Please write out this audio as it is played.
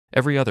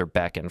Every other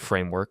backend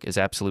framework is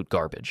absolute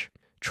garbage.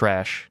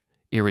 Trash,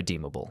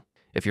 irredeemable.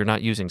 If you're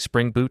not using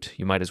Spring Boot,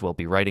 you might as well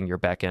be writing your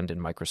backend in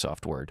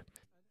Microsoft Word.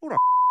 Who the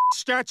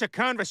starts a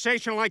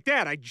conversation like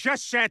that? I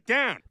just sat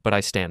down. But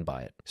I stand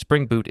by it.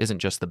 Spring Boot isn't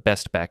just the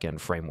best backend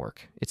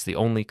framework. It's the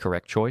only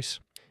correct choice.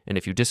 And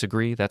if you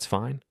disagree, that's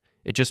fine.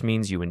 It just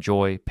means you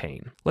enjoy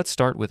pain. Let's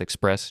start with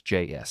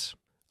Express.js.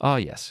 Ah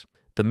yes,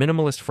 the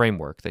minimalist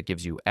framework that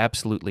gives you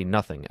absolutely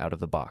nothing out of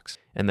the box,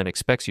 and then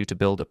expects you to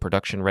build a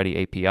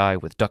production-ready API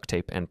with duct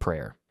tape and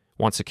prayer.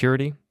 Want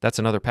security? That's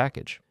another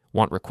package.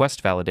 Want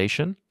request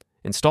validation?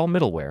 Install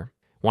middleware.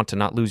 Want to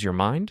not lose your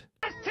mind?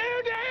 That's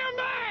too damn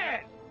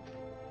bad!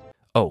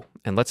 Oh,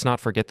 and let's not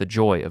forget the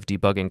joy of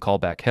debugging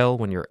callback hell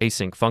when your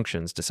async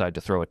functions decide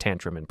to throw a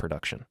tantrum in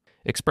production.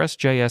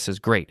 Express.js is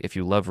great if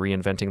you love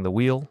reinventing the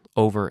wheel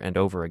over and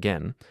over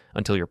again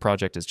until your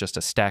project is just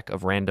a stack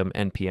of random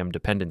NPM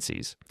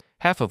dependencies,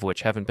 half of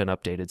which haven't been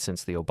updated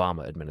since the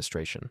Obama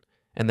administration.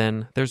 And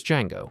then there's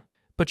Django.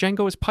 But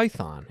Django is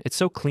Python. It's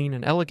so clean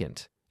and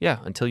elegant. Yeah,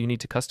 until you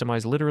need to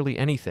customize literally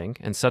anything,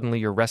 and suddenly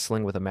you're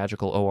wrestling with a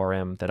magical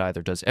ORM that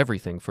either does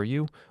everything for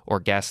you or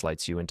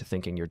gaslights you into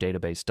thinking your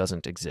database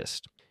doesn't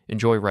exist.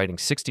 Enjoy writing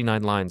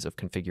 69 lines of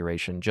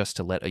configuration just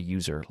to let a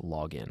user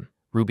log in.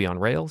 Ruby on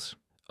Rails?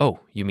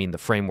 Oh, you mean the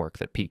framework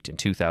that peaked in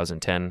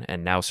 2010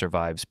 and now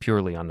survives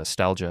purely on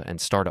nostalgia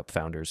and startup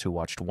founders who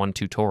watched one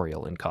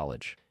tutorial in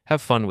college.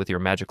 Have fun with your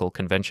magical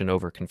convention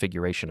over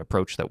configuration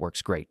approach that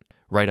works great,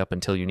 right up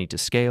until you need to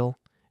scale,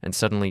 and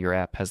suddenly your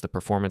app has the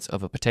performance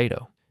of a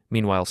potato.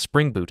 Meanwhile,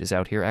 Spring Boot is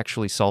out here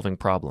actually solving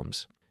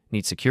problems.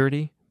 Need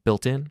security?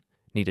 Built in?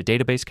 Need a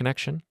database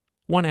connection?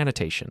 One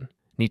annotation.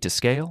 Need to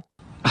scale?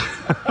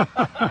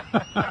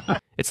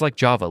 It's like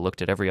Java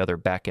looked at every other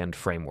backend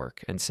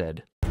framework and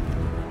said,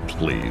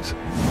 Please.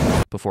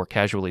 Before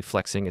casually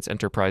flexing its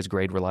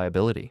enterprise-grade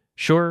reliability.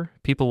 Sure,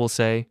 people will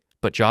say,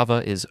 but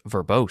Java is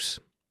verbose.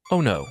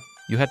 Oh no,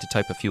 you had to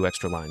type a few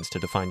extra lines to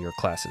define your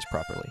classes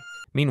properly.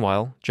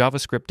 Meanwhile,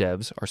 JavaScript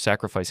devs are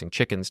sacrificing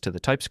chickens to the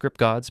TypeScript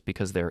gods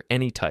because their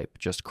any type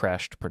just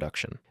crashed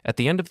production. At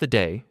the end of the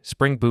day,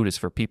 Spring Boot is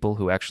for people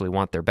who actually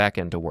want their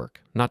backend to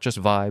work, not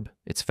just vibe.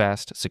 It's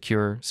fast,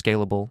 secure,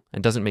 scalable,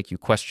 and doesn't make you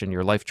question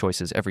your life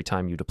choices every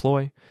time you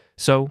deploy.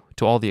 So,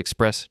 to all the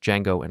Express,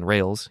 Django, and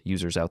Rails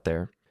users out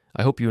there,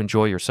 I hope you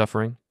enjoy your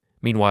suffering.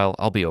 Meanwhile,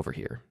 I'll be over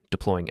here,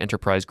 deploying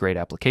enterprise-grade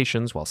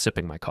applications while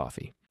sipping my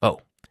coffee.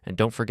 Oh, and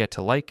don't forget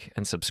to like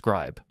and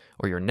subscribe,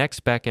 or your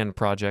next backend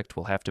project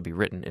will have to be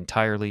written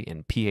entirely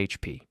in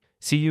PHP.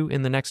 See you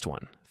in the next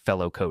one,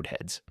 fellow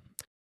codeheads.